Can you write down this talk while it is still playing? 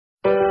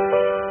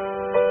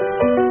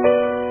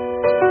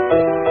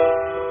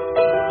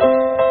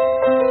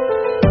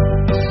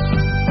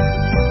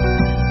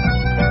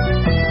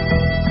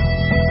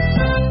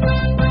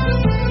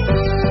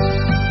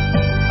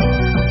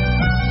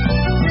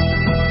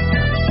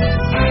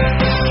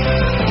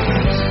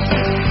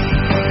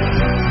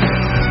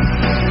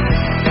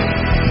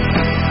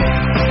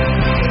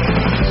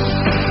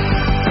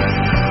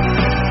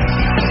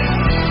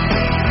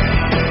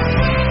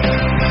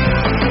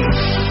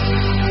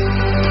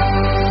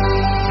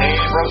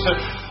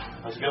Broseph.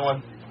 How's it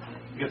going?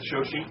 You get the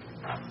show sheet?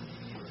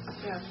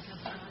 Yeah.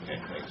 Okay,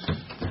 thanks.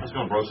 How's it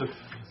going, Broseph?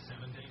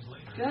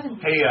 Good.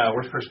 Hey,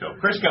 where's Crisco?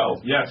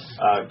 Crisco! Yes.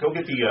 Go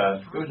get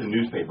the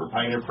newspaper,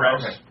 Pioneer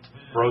Press. Okay.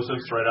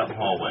 Broseph's right out in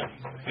the hallway.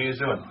 How you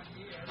doing?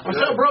 What's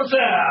up,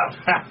 Broseph?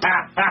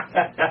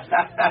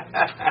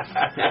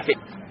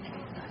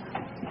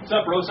 What's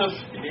up,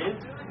 Broseph? You did?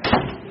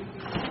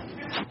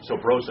 So,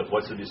 Broseph,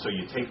 so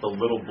you take the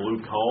little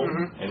blue comb,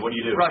 and what do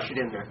you do? Brush it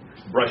in there.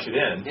 Brush it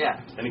in?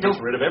 Yeah. And it gets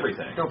rid of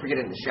everything. Don't forget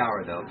it in the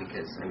shower, though,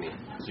 because,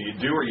 So you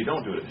do or you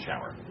don't do it in the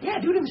shower? Yeah,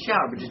 do it in the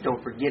shower, but just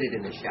don't forget it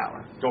in the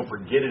shower. Don't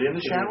forget it in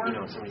the shower? You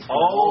know, somebody's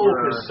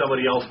because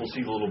somebody else will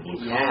see the little blue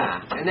comb.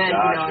 Yeah, and then,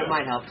 gotcha. it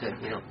might help to,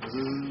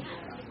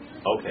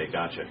 Okay,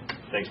 gotcha.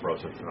 Thanks,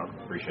 Broseph. You're welcome.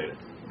 Appreciate it.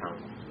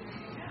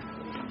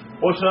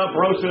 What's up,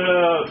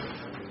 Broseph?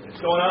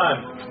 What's going on?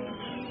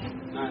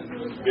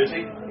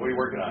 Busy? What are you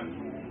working on?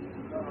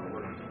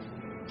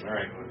 All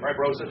right,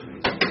 Broseph.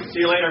 See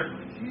you later.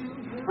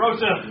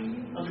 Broseph,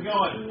 how's it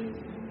going?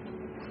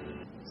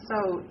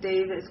 So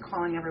Dave is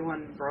calling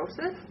everyone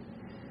Broseph,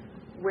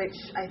 which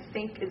I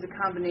think is a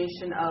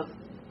combination of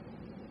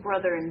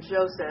brother and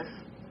Joseph,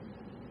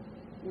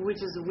 which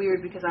is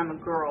weird because I'm a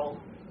girl.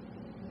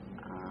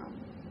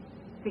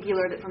 I think he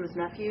learned it from his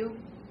nephew.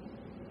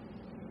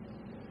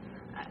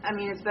 I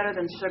mean, it's better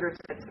than Sugar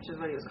Tits, which is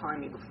what he was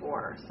calling me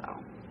before,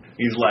 so...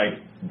 He's like,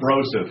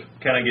 Broseph,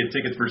 can I get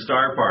tickets for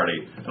Star Party?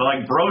 I'm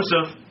like,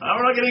 Broseph,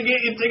 I'm not going to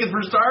get you tickets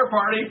for Star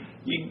Party.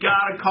 You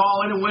got to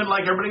call in and win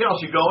like everybody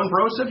else. You going,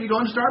 Broseph? You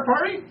going to Star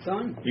Party?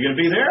 Going. You going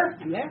to be there?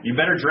 I'm there. You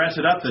better dress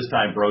it up this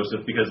time,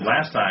 Broseph, because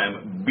last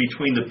time,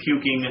 between the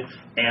puking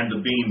and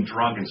the being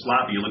drunk and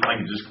sloppy, you look like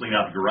you just cleaned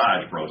out the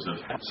garage,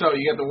 Broseph. So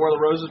you got the War of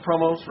the Roses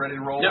promos ready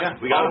to roll? Yeah,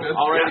 we got it.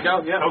 all ready to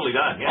go. Yeah, totally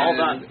done. Yeah. All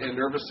done. And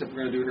nervous if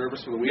we're going to do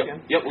nervous for the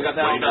weekend? Yep, we got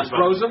that all done.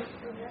 Broseph,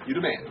 you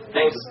demand.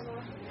 Thanks.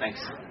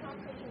 Thanks.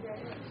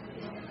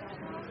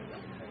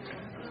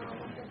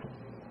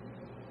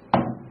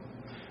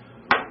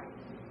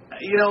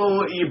 You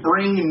know, you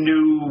bring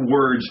new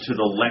words to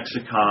the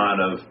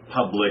lexicon of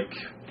public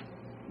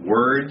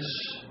words,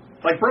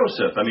 like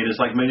Broseph. I mean,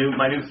 it's like my new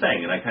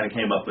thing, and I kind of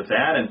came up with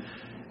that.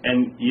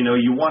 And you know,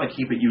 you want to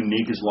keep it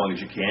unique as long as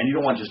you can. You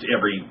don't want just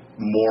every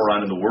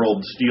moron in the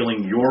world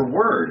stealing your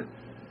word,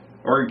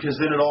 or because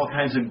then it all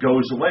kinds of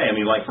goes away. I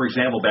mean, like for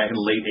example, back in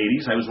the late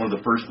 '80s, I was one of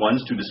the first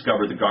ones to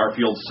discover the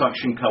Garfield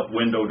suction cup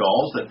window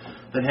dolls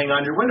that hang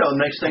on your window.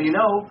 The next thing you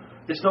know,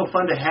 it's no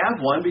fun to have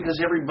one because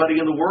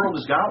everybody in the world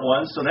has got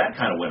one, so that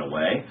kind of went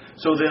away.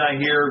 So then I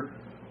hear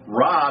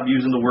Rob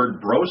using the word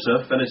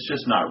Broseph, and it's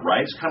just not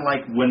right. It's kind of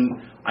like when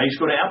I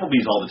used to go to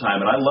Applebee's all the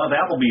time, and I love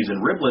Applebee's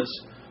and riblets,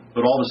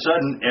 but all of a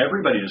sudden,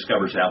 everybody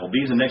discovers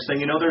Applebee's, and next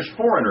thing you know, there's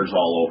foreigners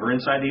all over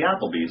inside the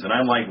Applebee's. And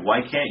I'm like,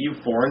 why can't you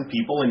foreign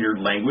people in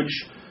your language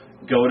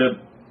go to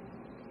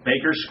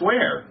Baker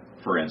Square,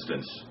 for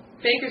instance?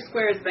 Baker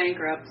Square is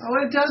bankrupt.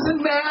 Oh, it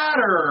doesn't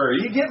matter.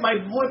 You get my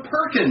boy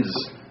Perkins.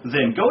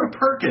 Then go to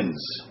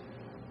Perkins.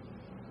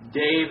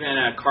 Dave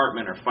and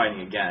Cartman are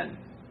fighting again.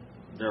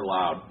 They're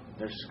loud.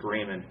 They're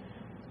screaming.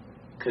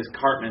 Because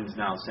Cartman's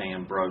now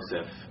saying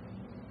Broseph.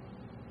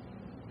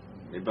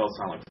 They both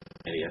sound like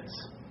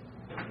idiots.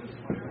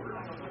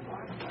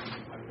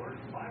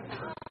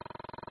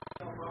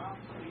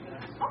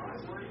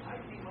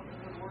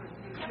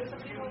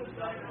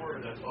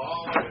 That's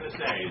all I'm going to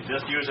say.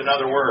 Just use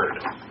another word.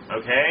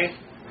 Okay?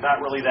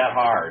 Not really that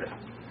hard.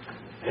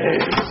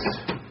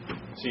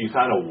 So you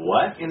found a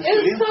what in the studio? studio?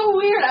 It was so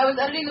weird. I was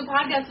editing the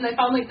podcast and I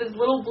found like this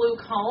little blue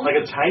comb.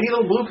 Like a tiny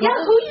little blue comb? Yeah,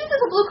 who uses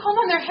a blue comb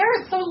on their hair?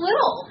 It's so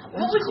little.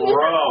 That's what would you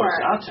use it for?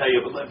 I'll tell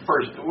you, but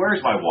first,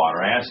 where's my water?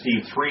 I asked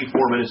Steve 3-4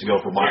 minutes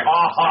ago for my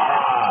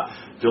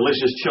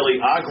delicious chili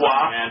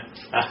agua.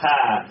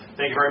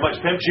 Thank you very much,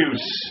 Pimp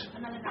Juice.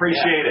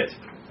 Appreciate it.